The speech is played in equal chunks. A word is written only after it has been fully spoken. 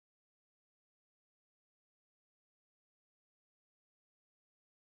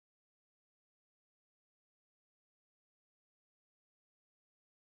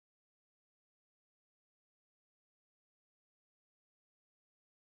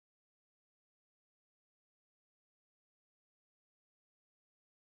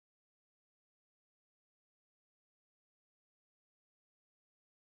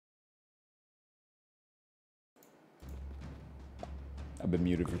I've been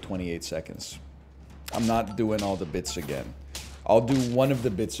muted for 28 seconds. I'm not doing all the bits again. I'll do one of the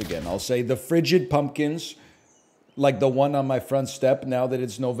bits again. I'll say the frigid pumpkins, like the one on my front step now that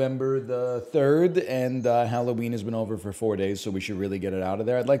it's November the 3rd and Halloween has been over for 4 days, so we should really get it out of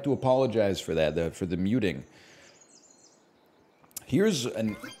there. I'd like to apologize for that, for the muting. Here's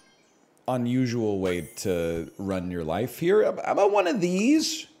an unusual way to run your life here. How about one of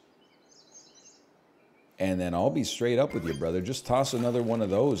these? And then I'll be straight up with you, brother. Just toss another one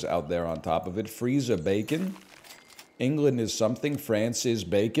of those out there on top of it. Freeze a bacon. England is something. France is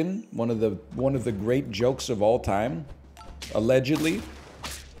bacon. One of the great jokes of all time. Allegedly.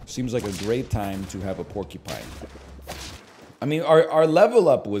 Seems like a great time to have a porcupine. I mean, our level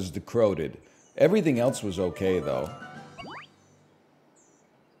up was decroded. Everything else was okay, though.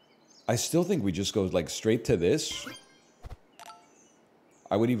 I still think we just go, like, straight to this.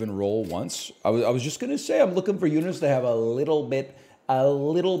 I would even roll once. I was just gonna say I'm looking for units that have a little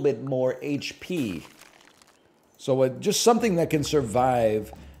bit more HP. So just something that can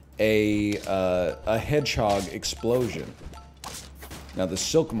survive a hedgehog explosion. Now the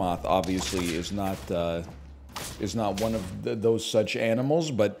silk moth obviously is not one of those such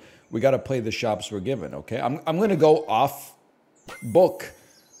animals, but we got to play the shops we're given. Okay, I'm gonna go off book.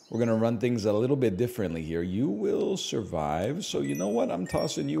 We're going to run things a little bit differently here. You will survive. So you know what? I'm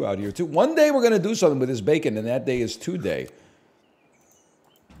tossing you out here too. One day we're going to do something with this bacon, and that day is 2 day.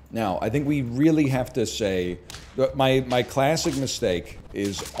 Now, I think we really have to say, my classic mistake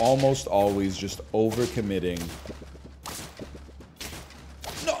is almost always just overcommitting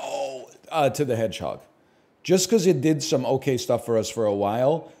to the hedgehog. Just because it did some okay stuff for us for a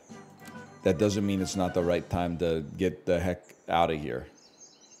while, that doesn't mean it's not the right time to get the heck out of here.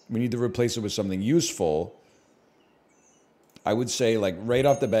 We need to replace it with something useful. I would say, like, right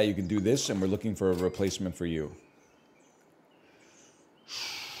off the bat, you can do this, and we're looking for a replacement for you.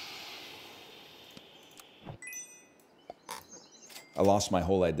 I lost my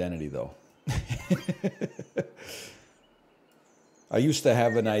whole identity, though. I used to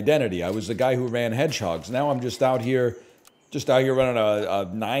have an identity. I was the guy who ran hedgehogs. Now I'm just out here running a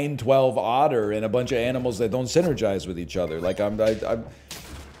 9-12 otter and a bunch of animals that don't synergize with each other. Like, I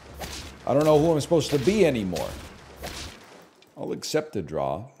don't know who I'm supposed to be anymore. I'll accept a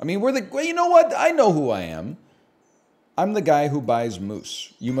draw. I mean, you know what? I know who I am. I'm the guy who buys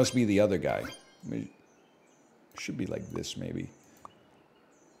moose. You must be the other guy. I mean, should be like this, maybe.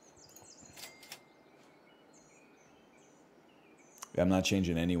 I'm not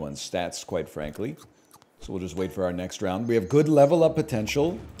changing anyone's stats, quite frankly. So we'll just wait for our next round. We have good level up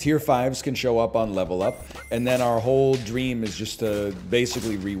potential. Tier 5s can show up on level up. And then our whole dream is just to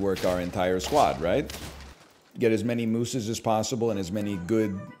basically rework our entire squad, right? Get as many mooses as possible and as many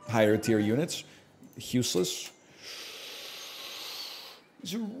good higher tier units. Useless.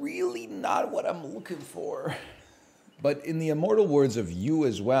 It's really not what I'm looking for. But in the immortal words of you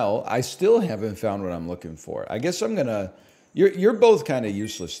as well, I still haven't found what I'm looking for. I guess I'm gonna... You're both kind of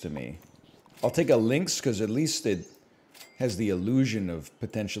useless to me. I'll take a lynx because at least it has the illusion of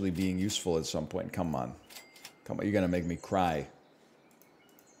potentially being useful at some point. Come on. Come on, you're going to make me cry.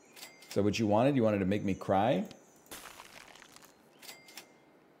 Is that what you wanted? You wanted to make me cry?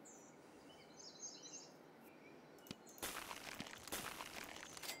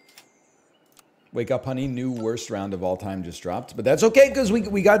 Wake up, honey. New worst round of all time just dropped. But that's okay because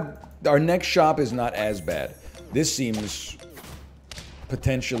we got... Our next shop is not as bad. This seems...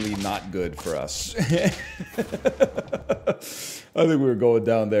 potentially not good for us. I think we were going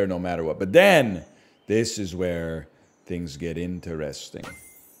down there no matter what. But then, this is where things get interesting.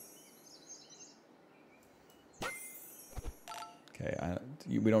 Okay,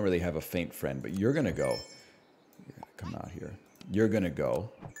 we don't really have a faint friend, but you're going to go. You're going to come out here. You're going to go.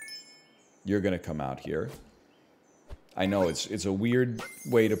 You're going to come out here. I know it's a weird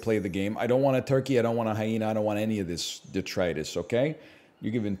way to play the game. I don't want a turkey. I don't want a hyena. I don't want any of this detritus, okay?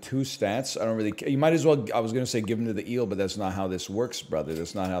 You're given 2 stats. I don't really care. You might as well, I was going to say give them to the eel, but that's not how this works, brother.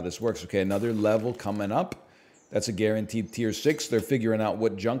 That's not how this works. Okay, another level coming up. That's a guaranteed tier 6. They're figuring out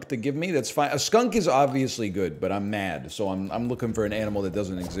what junk to give me. That's fine. A skunk is obviously good, but I'm mad. So I'm looking for an animal that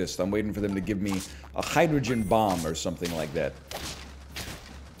doesn't exist. I'm waiting for them to give me a hydrogen bomb or something like that.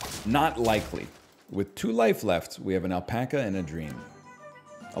 Not likely. With 2 life left, we have an alpaca and a dream.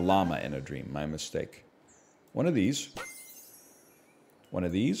 A llama and a dream. My mistake. One of these. One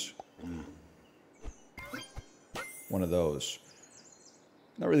of these. One of those.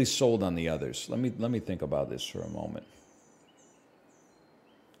 Not really sold on the others. Let me think about this for a moment.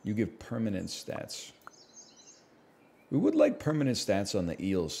 You give permanent stats. We would like permanent stats on the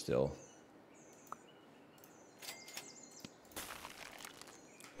eels still.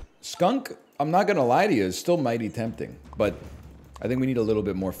 Skunk, I'm not going to lie to you, is still mighty tempting. But I think we need a little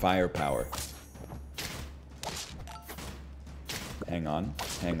bit more firepower. Hang on.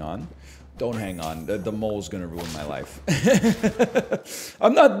 Hang on. Don't hang on. The mole's going to ruin my life.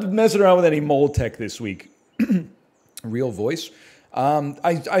 I'm not messing around with any mole tech this week. Real voice.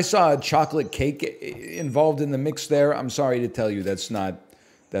 I saw a chocolate cake involved in the mix there. I'm sorry to tell you that's not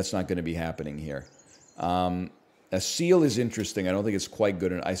going to be happening here. A seal is interesting. I don't think it's quite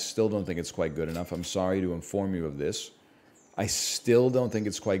good enough. I still don't think it's quite good enough. I'm sorry to inform you of this. I still don't think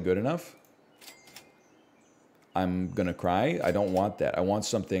it's quite good enough. I'm going to cry. I don't want that. I want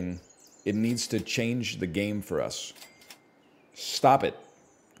something. It needs to change the game for us. Stop it.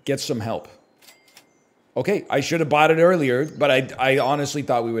 Get some help. Okay, I should have bought it earlier, but I honestly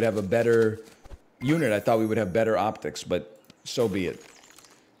thought we would have a better unit. I thought we would have better optics, but so be it.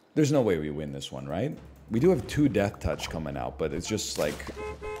 There's no way we win this one, right? We do have 2 Death Touch coming out, but it's just like...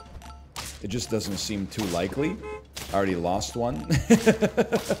 It just doesn't seem too likely. I already lost one.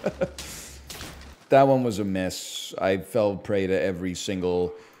 That one was a mess. I fell prey to every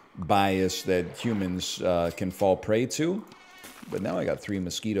single bias that humans can fall prey to. But now I got 3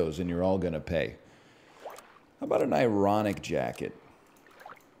 mosquitoes, and you're all gonna pay. How about an ironic jacket?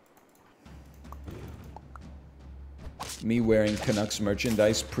 Me wearing Canucks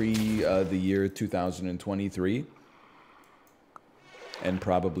merchandise pre the year 2023. And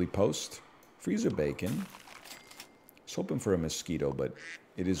probably post. Freezer bacon. I was hoping for a mosquito, but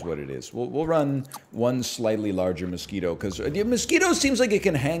it is what it is. We'll run one slightly larger mosquito, because mosquito seems like it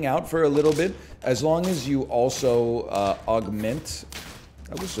can hang out for a little bit, as long as you also augment.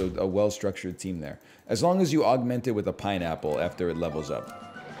 That was a well-structured team there. As long as you augment it with a pineapple after it levels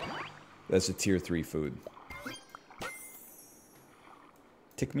up. That's a tier 3 food.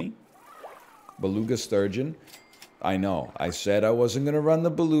 Tick me? Beluga sturgeon. I know. I said I wasn't going to run the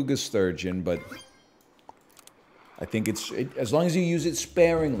beluga sturgeon, but I think as long as you use it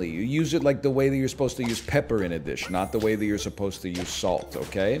sparingly. You use it like the way that you're supposed to use pepper in a dish, not the way that you're supposed to use salt,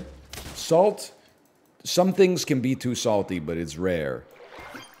 okay? Salt, some things can be too salty, but it's rare.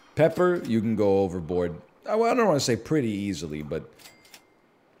 Pepper, you can go overboard. I don't want to say pretty easily, but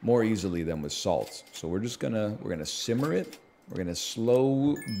more easily than with salt. So we're just gonna simmer it. We're gonna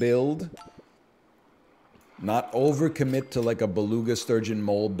slow build. Not overcommit to like a beluga sturgeon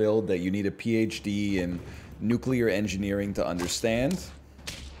mole build that you need a PhD in nuclear engineering to understand.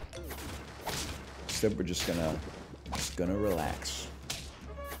 Instead, we're just gonna relax.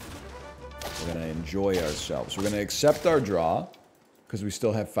 We're gonna enjoy ourselves. We're gonna accept our draw. Because we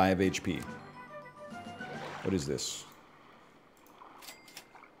still have 5 HP. What is this?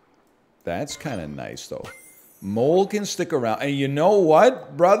 That's kind of nice, though. Mole can stick around. And you know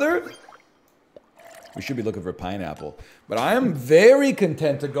what, brother? We should be looking for pineapple. But I am very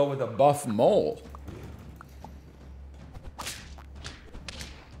content to go with a buff mole.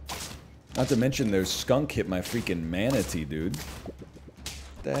 Not to mention there's skunk hit my freaking manatee, dude.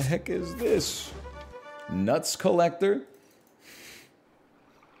 The heck is this? Nuts collector?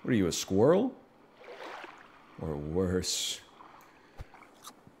 What are you, a squirrel? Or worse?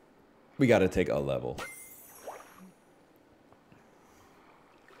 We gotta take a level.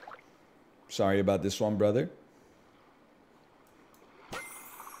 Sorry about this one, brother.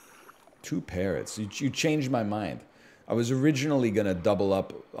 2 parrots. You changed my mind. I was originally gonna double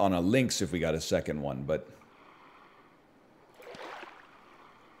up on a lynx if we got a second one, but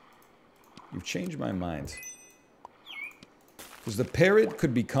you've changed my mind. Because the parrot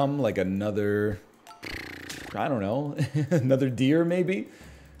could become like another, I don't know, another deer maybe? It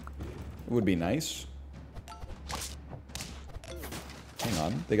would be nice. Hang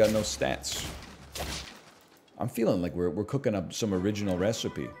on, they got no stats. I'm feeling like we're cooking up some original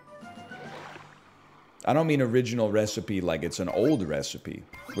recipe. I don't mean original recipe like it's an old recipe,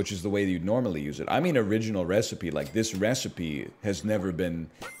 which is the way you'd normally use it. I mean original recipe like this recipe has never been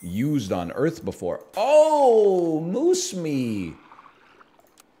used on Earth before. Oh, moose me.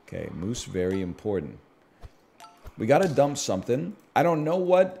 Okay, moose, very important. We gotta dump something. I don't know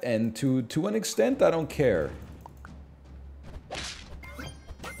what, and to an extent, I don't care.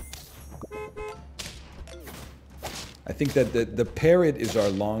 I think that the parrot is our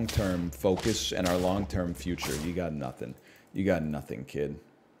long-term focus and our long-term future. You got nothing. You got nothing, kid.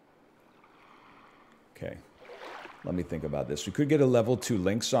 Okay. Let me think about this. We could get a level 2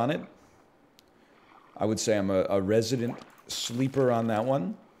 lynx on it. I would say I'm a resident sleeper on that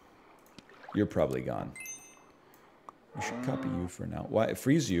one. You're probably gone. We should copy you for now. Why?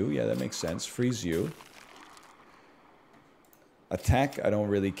 Freeze you. Yeah, that makes sense. Freeze you. Attack, I don't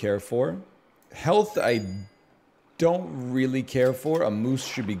really care for. Health, I don't really care for. A moose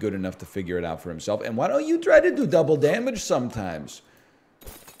should be good enough to figure it out for himself. And why don't you try to do double damage sometimes?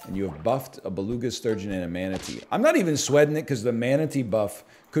 And you have buffed a beluga, sturgeon, and a manatee. I'm not even sweating it because the manatee buff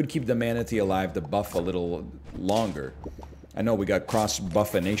could keep the manatee alive to buff a little longer. I know we got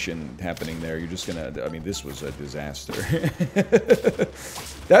cross-buffination happening there. You're just gonna... I mean, this was a disaster.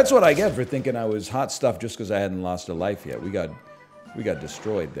 That's what I get for thinking I was hot stuff just because I hadn't lost a life yet. We got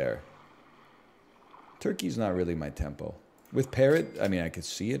destroyed there. Turkey's not really my tempo. With parrot, I mean, I could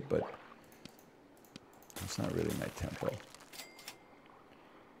see it, but it's not really my tempo.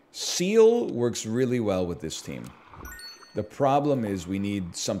 Seal works really well with this team. The problem is we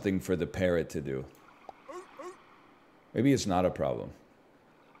need something for the parrot to do. Maybe it's not a problem.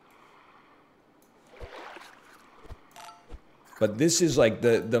 But this is like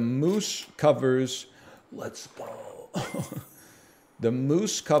the moose covers... Let's go. The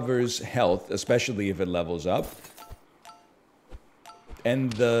moose covers health, especially if it levels up.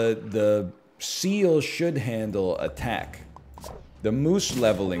 And the seal should handle attack. The moose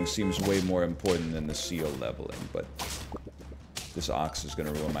leveling seems way more important than the seal leveling, but this ox is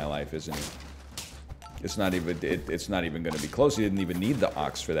going to ruin my life, isn't it? It's not even going to be close. He didn't even need the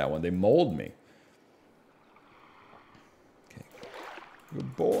ox for that one. They mold me. Okay. You're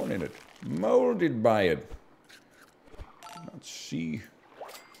born in it, molded by it. Did not see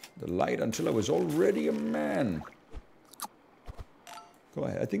the light until I was already a man. Go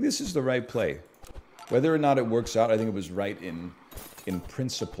ahead. I think this is the right play. Whether or not it works out, I think it was right in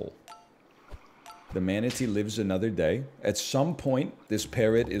principle. The manatee lives another day. At some point, this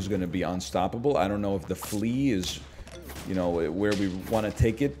parrot is going to be unstoppable. I don't know if the flea is, you know, where we want to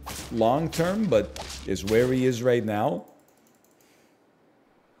take it long term, but is where he is right now.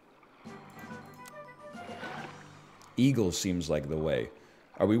 Eagle seems like the way.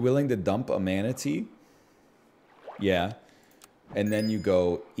 Are we willing to dump a manatee? Yeah. And then you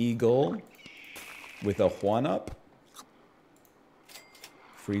go eagle with a one up.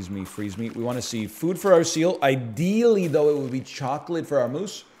 Freeze me, freeze me. We want to see food for our seal. Ideally, though, it would be chocolate for our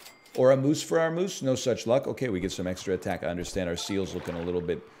moose. Or a moose for our moose. No such luck. Okay, we get some extra attack. I understand our seal's looking a little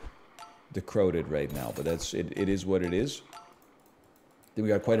bit decrowed right now. But that's it is what it is. Then we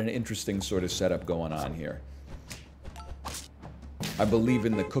got quite an interesting sort of setup going on here. I believe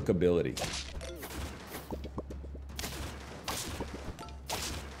in the cookability.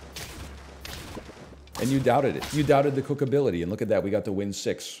 And you doubted it. You doubted the cookability. And look at that. We got to win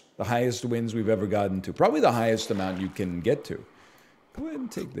 6. The highest wins we've ever gotten to. Probably the highest amount you can get to. Go ahead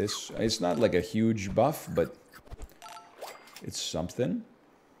and take this. It's not like a huge buff, but it's something.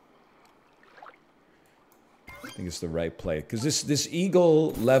 I think it's the right play. Because this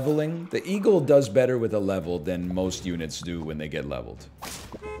eagle leveling, the eagle does better with a level than most units do when they get leveled.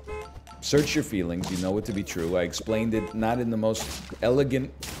 Search your feelings. You know it to be true. I explained it not in the most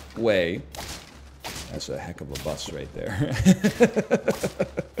elegant way. That's a heck of a bus right there.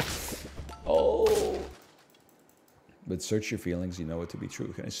 Oh. But search your feelings, you know it to be true.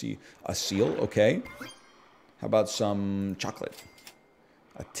 Can I see a seal? Okay. How about some chocolate?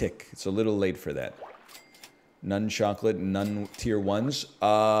 A tick. It's a little late for that. None chocolate, none tier 1s.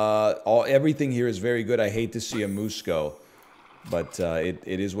 Everything here is very good. I hate to see a moose go. But it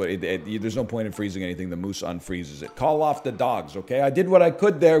is what... there's no point in freezing anything. The moose unfreezes it. Call off the dogs, okay? I did what I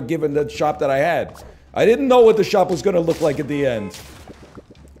could there given the shop that I had. I didn't know what the shop was going to look like at the end.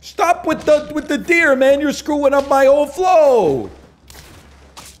 Stop with the deer, man. You're screwing up my whole flow.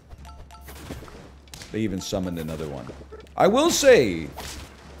 They even summoned another one. I will say,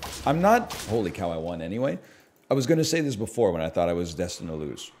 I'm not... Holy cow, I won anyway. I was going to say this before when I thought I was destined to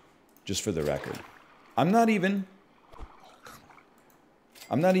lose. Just for the record. I'm not even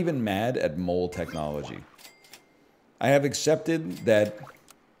mad at mole technology. I have accepted that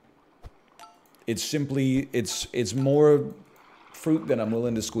it's simply, it's more fruit than I'm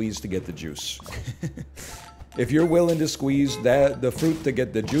willing to squeeze to get the juice. If you're willing to squeeze the fruit to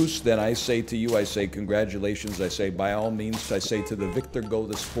get the juice, then I say to you, I say congratulations. I say by all means, I say to the victor, go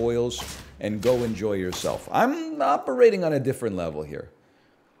the spoils and go enjoy yourself. I'm operating on a different level here.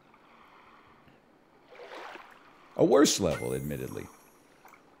 A worse level, admittedly.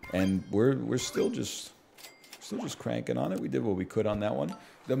 And we're still just cranking on it. We did what we could on that one.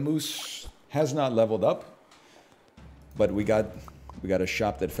 The moose has not leveled up, but we got a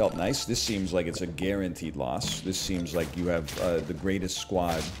shop that felt nice. This seems like it's a guaranteed loss. This seems like you have the greatest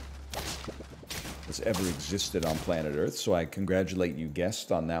squad that's ever existed on planet Earth. So I congratulate you,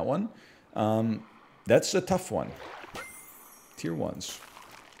 guest, on that one. That's a tough one. Tier 1s.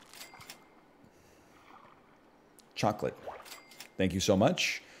 Chocolate. Thank you so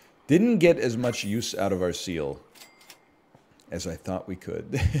much. Didn't get as much use out of our seal as I thought we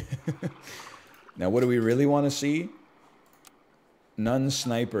could. Now, what do we really want to see? None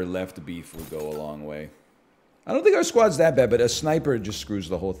sniper left beef will go a long way. I don't think our squad's that bad, but a sniper just screws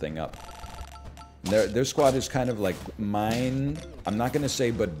the whole thing up. Their squad is kind of like mine. I'm not going to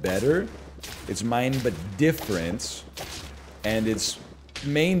say but better. It's mine but different. And its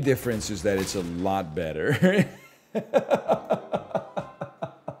main difference is that it's a lot better.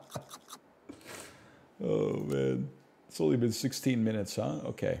 Oh, man. It's only been 16 minutes, huh?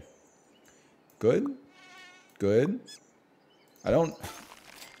 Okay. Good. Good.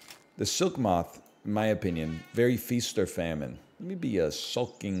 The silk moth, in my opinion, very feast or famine. Let me be a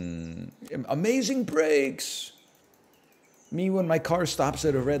sulking... Amazing brakes! Me when my car stops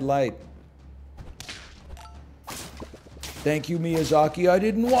at a red light. Thank you, Miyazaki. I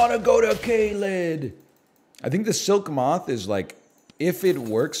didn't want to go to K-Lid. I think the silk moth is like, if it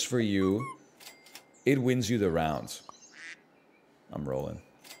works for you, it wins you the rounds. I'm rolling.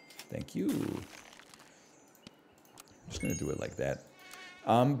 Thank you. I'm just going to do it like that.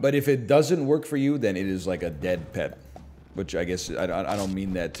 But if it doesn't work for you, then it is like a dead pet. Which I guess, I don't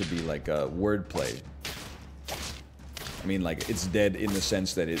mean that to be like a wordplay. I mean like it's dead in the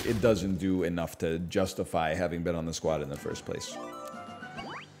sense that it doesn't do enough to justify having been on the squad in the first place.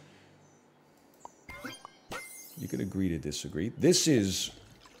 You could agree to disagree. This is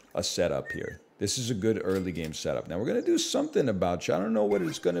a setup here. This is a good early game setup. Now, we're going to do something about you. I don't know what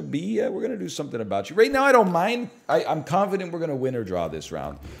it's going to be yet. We're going to do something about you. Right now, I don't mind. I'm confident we're going to win or draw this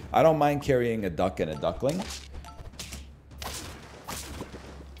round. I don't mind carrying a duck and a duckling.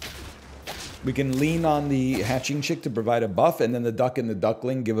 We can lean on the hatching chick to provide a buff, and then the duck and the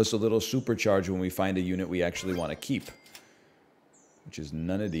duckling give us a little supercharge when we find a unit we actually want to keep. Which is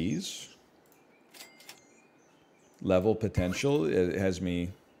none of these. Level potential. It has me...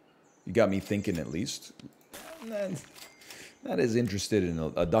 You got me thinking, at least. Not as interested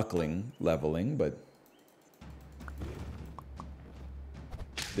in a duckling leveling, but...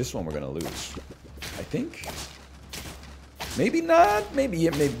 This one we're going to lose. I think. Maybe not. Maybe,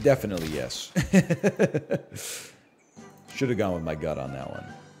 maybe definitely yes. Should have gone with my gut on that one.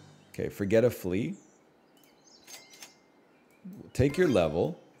 Okay, forget a flea. Take your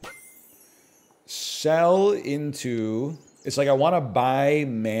level. Sell into... It's like I want to buy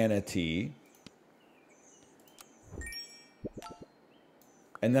manatee.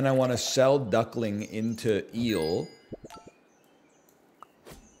 And then I want to sell duckling into eel.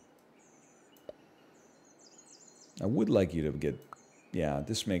 I would like you to get... Yeah,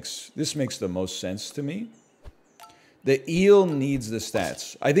 this makes the most sense to me. The eel needs the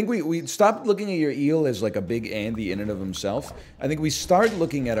stats. I think we stop looking at your eel as like a big Andy in and of himself. I think we start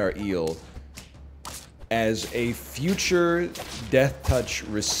looking at our eel as a future death touch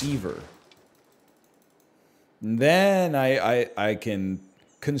receiver. And then I can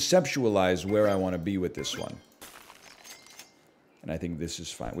conceptualize where I want to be with this one. And I think this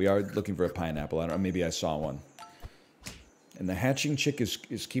is fine. We are looking for a pineapple. I don't know, maybe I saw one. And the hatching chick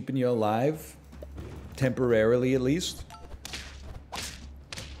is keeping you alive. Temporarily, at least.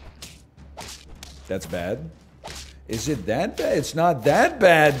 That's bad. Is it that bad? It's not that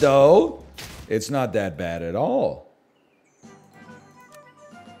bad, though. It's not that bad at all.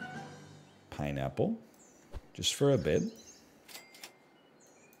 Pineapple. Just for a bit.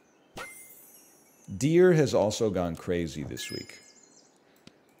 Deer has also gone crazy this week.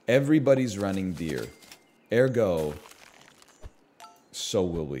 Everybody's running deer. Ergo, so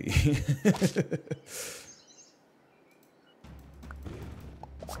will we.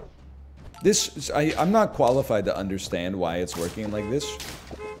 I'm not qualified to understand why it's working like this,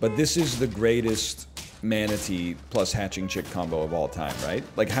 but this is the greatest manatee plus hatching chick combo of all time, right?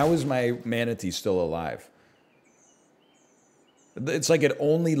 Like, how is my manatee still alive? It's like it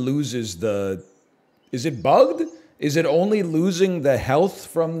only loses the... Is it bugged? Is it only losing the health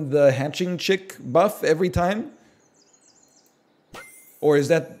from the hatching chick buff every time? Or is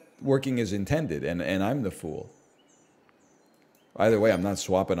that working as intended and I'm the fool? Either way, I'm not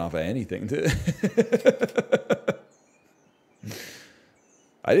swapping off of anything.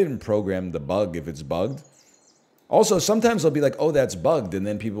 I didn't program the bug if it's bugged. Also, sometimes I'll be like, oh, that's bugged. And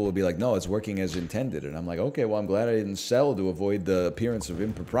then people will be like, no, it's working as intended. And I'm like, okay, well, I'm glad I didn't sell to avoid the appearance of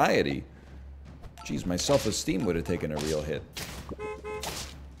impropriety. Jeez, my self-esteem would have taken a real hit.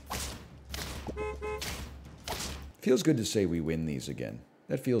 Feels good to say we win these again.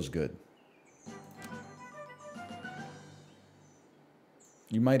 That feels good.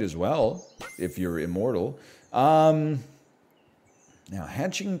 You might as well, if you're immortal. Now,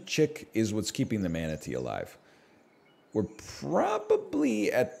 hatching chick is what's keeping the manatee alive. We're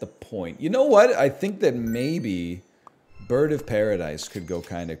probably at the point. You know what? I think that maybe Bird of Paradise could go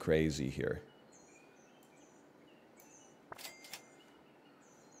kind of crazy here.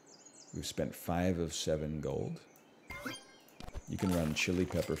 We've spent 5 of 7 gold. You can run Chili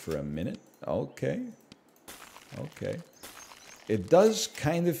Pepper for a minute. Okay. Okay. It does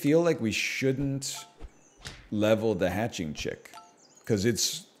kind of feel like we shouldn't level the hatching chick, because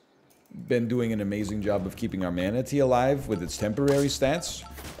it's been doing an amazing job of keeping our manatee alive with its temporary stats.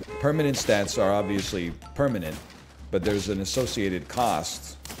 Permanent stats are obviously permanent, but there's an associated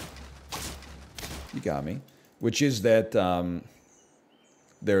cost. You got me. Which is that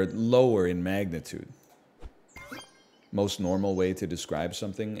they're lower in magnitude. Most normal way to describe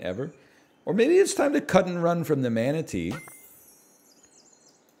something ever. Or maybe it's time to cut and run from the manatee.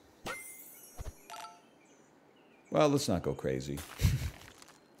 Well, let's not go crazy.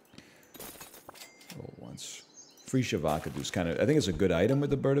 Roll once. Free Shavakadu's kind of, I think it's a good item with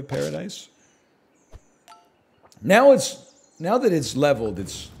the Bird of Paradise. Now that it's leveled,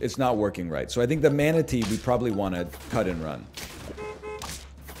 it's not working right. So I think the manatee we probably want to cut and run.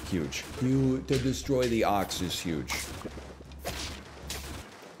 Huge. To destroy the ox is huge.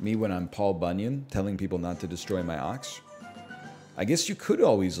 Me when I'm Paul Bunyan telling people not to destroy my ox. I guess you could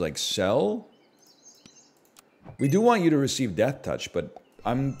always like sell. We do want you to receive Death Touch, but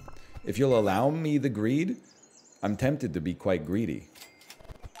if you'll allow me the greed, I'm tempted to be quite greedy.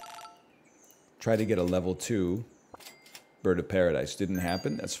 Try to get a level 2 Bird of Paradise. Didn't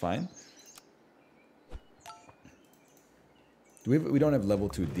happen. That's fine. We don't have level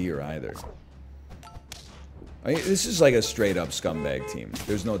 2 deer either. I mean, this is like a straight up scumbag team.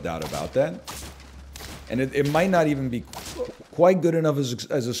 There's no doubt about that. And it might not even be quite good enough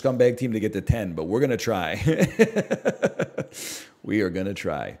as a scumbag team to get to 10, but we're going to try. We are going to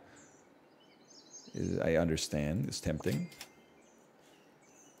try. I understand. It's tempting.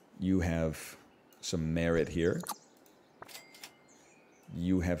 You have some merit here.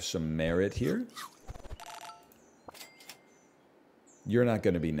 You have some merit here. You're not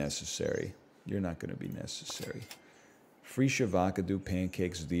going to be necessary. You're not going to be necessary. Free Shavakadu,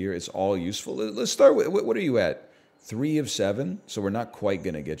 pancakes, deer. It's all useful. Let's start with, what are you at? 3 of 7? So we're not quite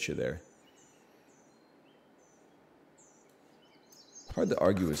going to get you there. Hard to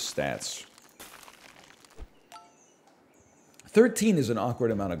argue with stats. 13 is an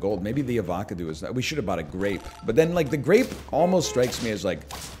awkward amount of gold. Maybe the avocado is not. We should have bought a grape. But then, like, the grape almost strikes me as, like,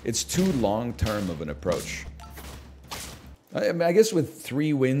 it's too long-term of an approach. I mean, I guess with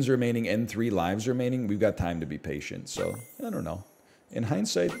 3 wins remaining and 3 lives remaining, we've got time to be patient. So, I don't know. In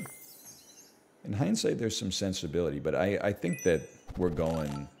hindsight, there's some sensibility. But I think that we're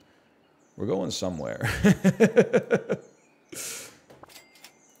going somewhere.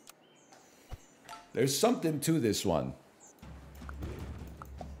 There's something to this one.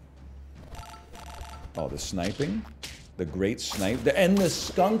 Oh, the sniping. The great snipe. And the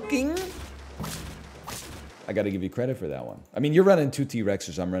skunking. I got to give you credit for that one. I mean, you're running 2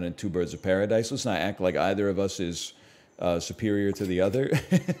 T-Rexes. I'm running 2 Birds of Paradise. Let's not act like either of us is superior to the other.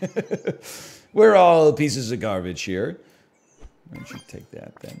 We're all pieces of garbage here. Why don't you take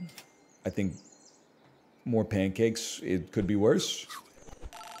that then? I think more pancakes, it could be worse.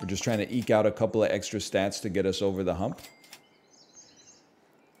 We're just trying to eke out a couple of extra stats to get us over the hump.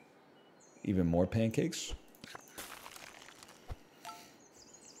 Even more pancakes.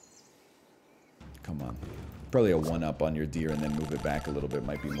 Come on. Probably a 1-up on your deer and then move it back a little bit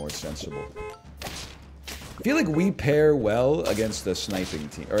might be more sensible. I feel like we pair well against a sniping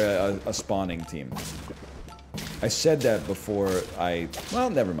team, or a spawning team. I said that before well,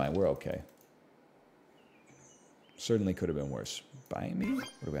 never mind, we're okay. Certainly could have been worse. Buy me?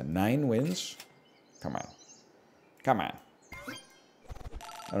 What do we got, 9 wins? Come on. Come on.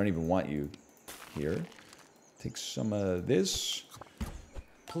 I don't even want you here. Take some of this.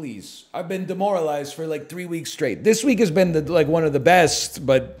 Please. I've been demoralized for like 3 weeks straight. This week has been like one of the best,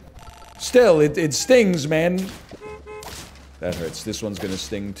 but still, it stings, man. That hurts. This one's gonna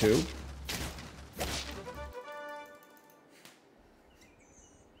sting too.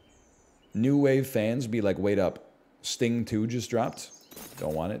 New Wave fans be like, wait up. Sting 2 just dropped.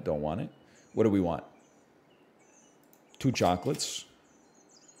 Don't want it, don't want it. What do we want? 2 chocolates.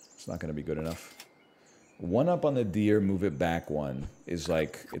 It's not gonna be good enough. 1-up on the deer, move it back 1 is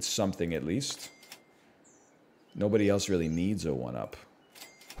like, it's something at least. Nobody else really needs a 1-up.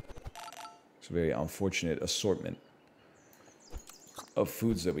 It's a very unfortunate assortment of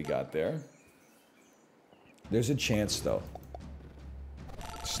foods that we got there. There's a chance though.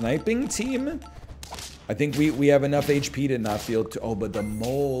 Sniping team? I think we have enough HP to not feel too... Oh, but the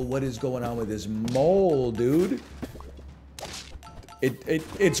mole, what is going on with this mole, dude?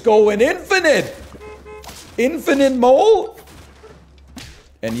 It's going infinite! Infinite mole?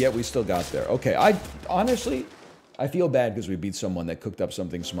 And yet we still got there. Okay, honestly, I feel bad because we beat someone that cooked up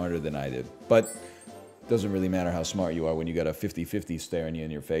something smarter than I did. But it doesn't really matter how smart you are when you got a 50-50 staring you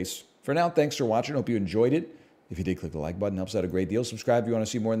in your face. For now, thanks for watching. Hope you enjoyed it. If you did, click the like button. Helps out a great deal. Subscribe if you want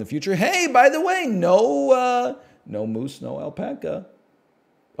to see more in the future. Hey, by the way, no moose, no alpaca.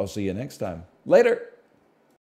 I'll see you next time. Later.